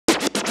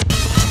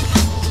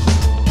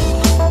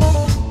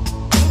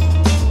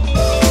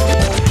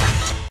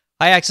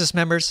Hi Access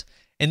members.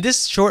 In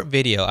this short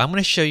video, I'm going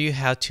to show you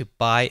how to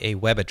buy a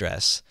web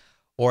address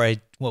or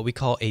what we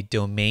call a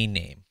domain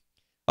name.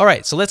 All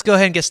right, so let's go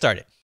ahead and get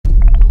started.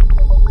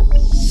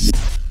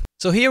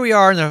 So here we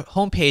are on the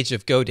home page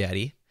of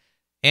GoDaddy,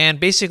 and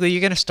basically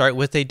you're going to start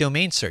with a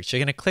domain search. You're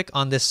going to click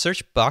on this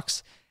search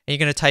box and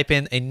you're going to type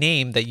in a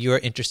name that you are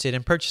interested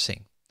in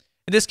purchasing.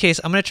 In this case,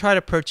 I'm going to try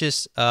to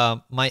purchase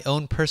my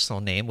own personal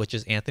name, which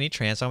is Anthony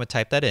Tran. So I'm going to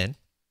type that in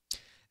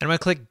and I'm going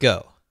to click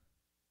go.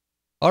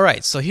 All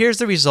right, so here's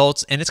the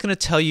results, and it's going to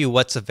tell you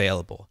what's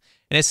available.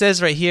 And it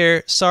says right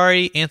here,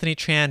 sorry,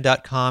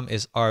 anthonytran.com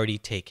is already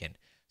taken.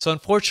 So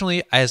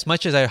unfortunately, as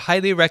much as I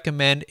highly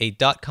recommend a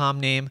 .com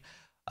name,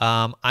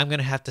 I'm going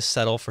to have to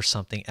settle for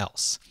something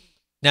else.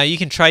 Now, you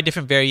can try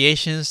different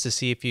variations to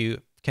see if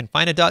you can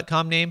find a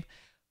 .com name,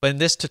 but in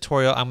this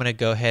tutorial, I'm going to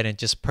go ahead and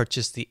just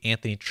purchase the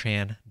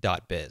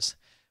anthonytran.biz,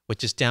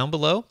 which is down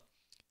below,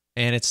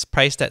 and it's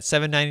priced at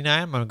 $7.99.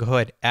 I'm going to go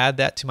ahead and add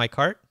that to my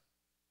cart.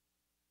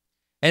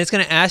 And it's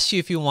going to ask you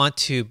if you want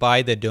to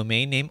buy the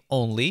domain name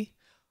only,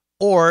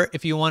 or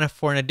if you want to,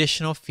 for an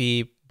additional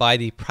fee, buy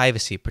the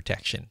privacy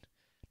protection.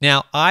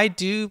 Now, I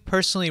do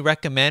personally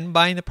recommend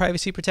buying the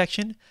privacy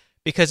protection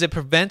because it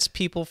prevents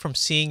people from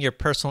seeing your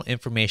personal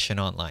information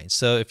online.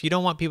 So if you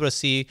don't want people to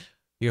see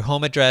your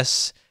home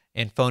address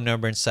and phone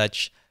number and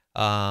such,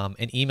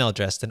 and email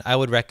address, then I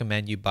would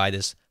recommend you buy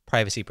this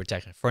privacy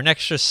protection. For an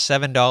extra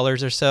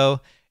 $7 or so,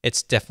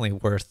 it's definitely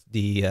worth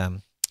the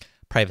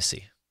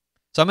privacy.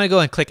 So I'm going to go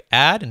and click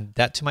add and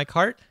that to my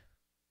cart.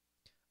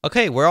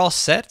 Okay, we're all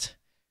set.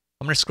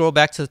 I'm going to scroll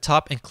back to the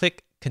top and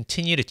click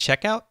continue to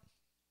checkout.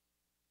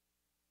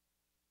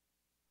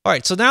 All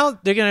right, so now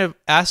they're going to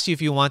ask you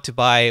if you want to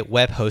buy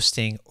web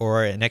hosting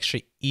or an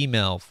extra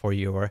email for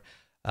your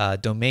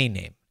domain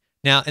name.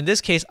 Now, in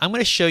this case, I'm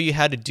going to show you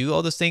how to do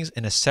all those things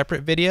in a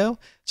separate video.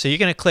 So you're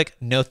going to click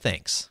no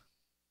thanks.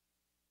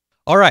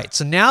 All right,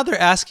 so now they're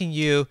asking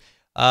you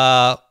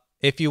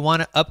if you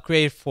want to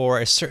upgrade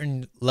for a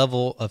certain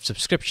level of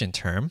subscription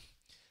term.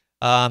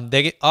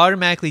 They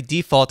automatically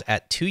default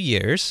at 2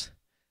 years.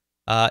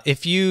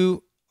 If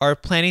you are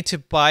planning to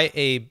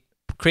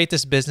create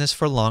this business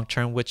for long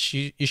term, which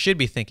you should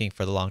be thinking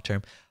for the long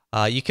term,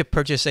 you could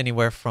purchase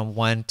anywhere from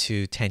 1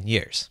 to 10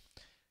 years.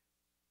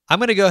 I'm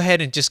going to go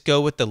ahead and just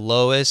go with the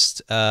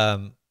lowest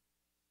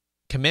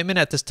commitment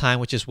at this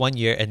time, which is 1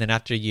 year, and then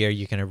after a year,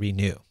 you're going to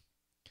renew.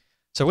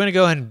 So we're going to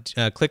go ahead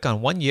and click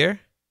on 1 year,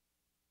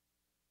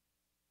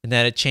 and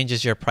then it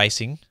changes your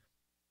pricing.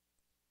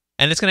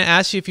 And it's going to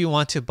ask you if you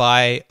want to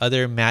buy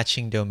other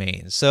matching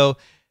domains. So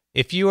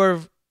if you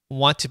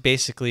want to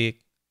basically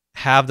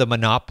have the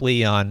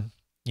monopoly on,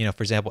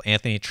 for example,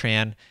 Anthony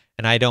Tran,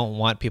 and I don't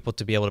want people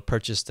to be able to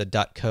purchase the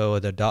 .co or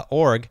the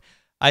 .org,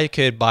 I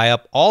could buy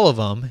up all of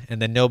them, and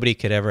then nobody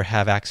could ever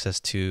have access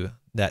to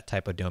that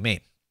type of domain.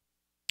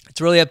 It's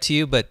really up to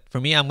you, but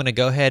for me, I'm going to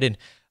go ahead and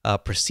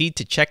proceed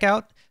to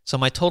checkout. So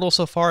my total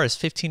so far is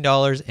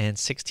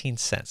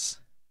 $15.16.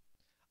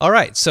 All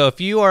right, so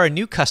if you are a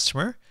new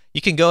customer,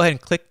 you can go ahead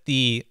and click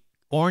the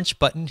orange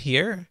button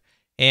here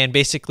and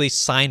basically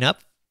sign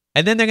up.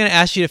 And then they're going to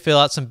ask you to fill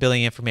out some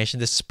billing information.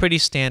 This is pretty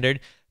standard.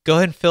 Go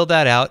ahead and fill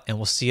that out, and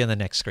we'll see you on the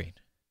next screen.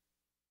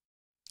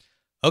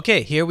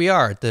 Okay, here we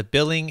are, the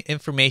billing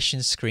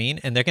information screen,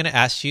 and they're going to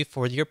ask you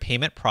for your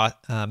payment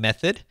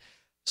method.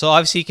 So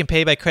obviously you can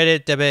pay by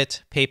credit,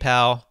 debit,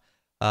 PayPal,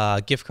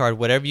 gift card,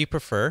 whatever you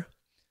prefer.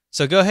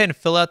 So go ahead and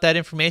fill out that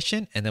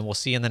information, and then we'll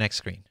see you on the next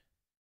screen.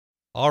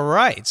 All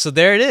right, so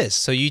there it is.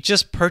 So you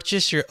just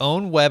purchased your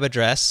own web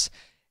address,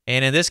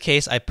 and in this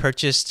case, I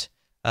purchased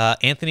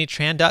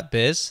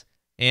anthonytran.biz,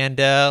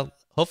 and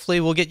hopefully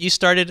we'll get you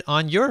started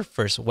on your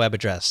first web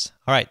address.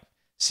 All right,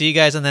 see you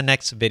guys in the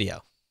next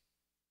video.